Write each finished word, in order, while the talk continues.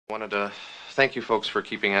Wanted to thank you folks for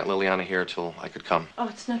keeping Aunt Liliana here till I could come. Oh,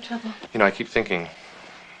 it's no trouble. You know, I keep thinking,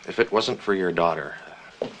 if it wasn't for your daughter...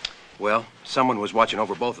 Well, someone was watching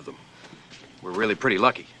over both of them. We're really pretty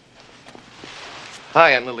lucky.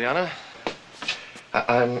 Hi, Aunt Liliana.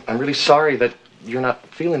 I'm really sorry that you're not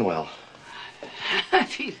feeling well. I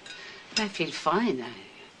feel fine. In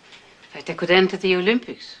fact, I could enter the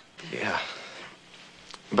Olympics. Yeah.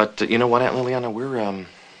 But you know what, Aunt Liliana?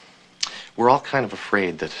 We're all kind of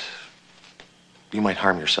afraid that you might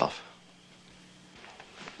harm yourself.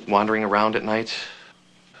 Wandering around at night,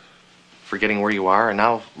 forgetting where you are, and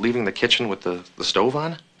now leaving the kitchen with the stove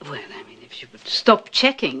on? Well, I mean, if you would stop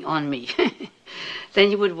checking on me, then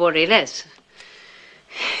you would worry less.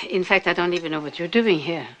 In fact, I don't even know what you're doing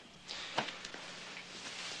here.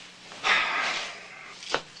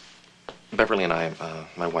 Beverly and I,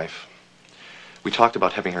 my wife, we talked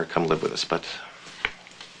about having her come live with us, but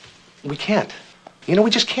we can't. You know, we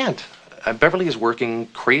just can't. Beverly is working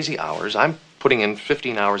crazy hours. I'm putting in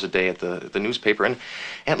 15 hours a day at the newspaper, and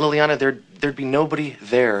Aunt Liliana, there'd be nobody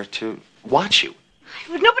there to watch you.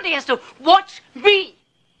 Nobody has to watch me.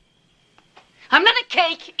 I'm not a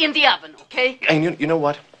cake in the oven, okay? And you know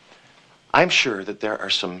what? I'm sure that there are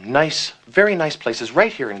some nice, very nice places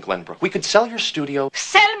right here in Glenbrook. We could sell your studio.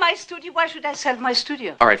 Sell my studio? Why should I sell my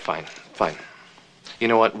studio? All right, fine, fine. You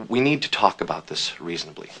know what? We need to talk about this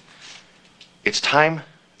reasonably. It's time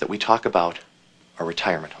that we talk about a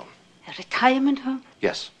retirement home. A retirement home?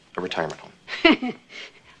 Yes, a retirement home.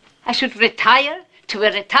 I should retire to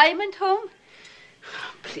a retirement home?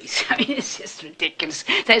 Please, I mean, it's just ridiculous.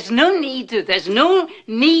 There's no need to. There's no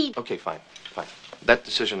need. Okay, fine, fine. That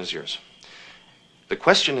decision is yours. The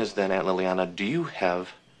question is then, Aunt Liliana, do you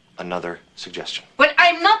have another suggestion? Well,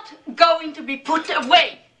 I'm not going to be put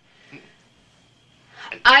away.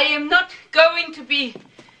 I am not going to be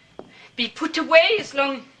put away as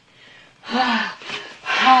long... Yeah,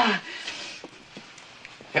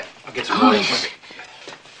 I'll get some water.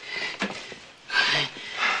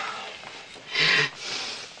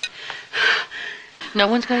 No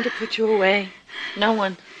one's going to put you away. No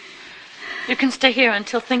one. You can stay here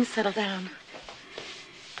until things settle down.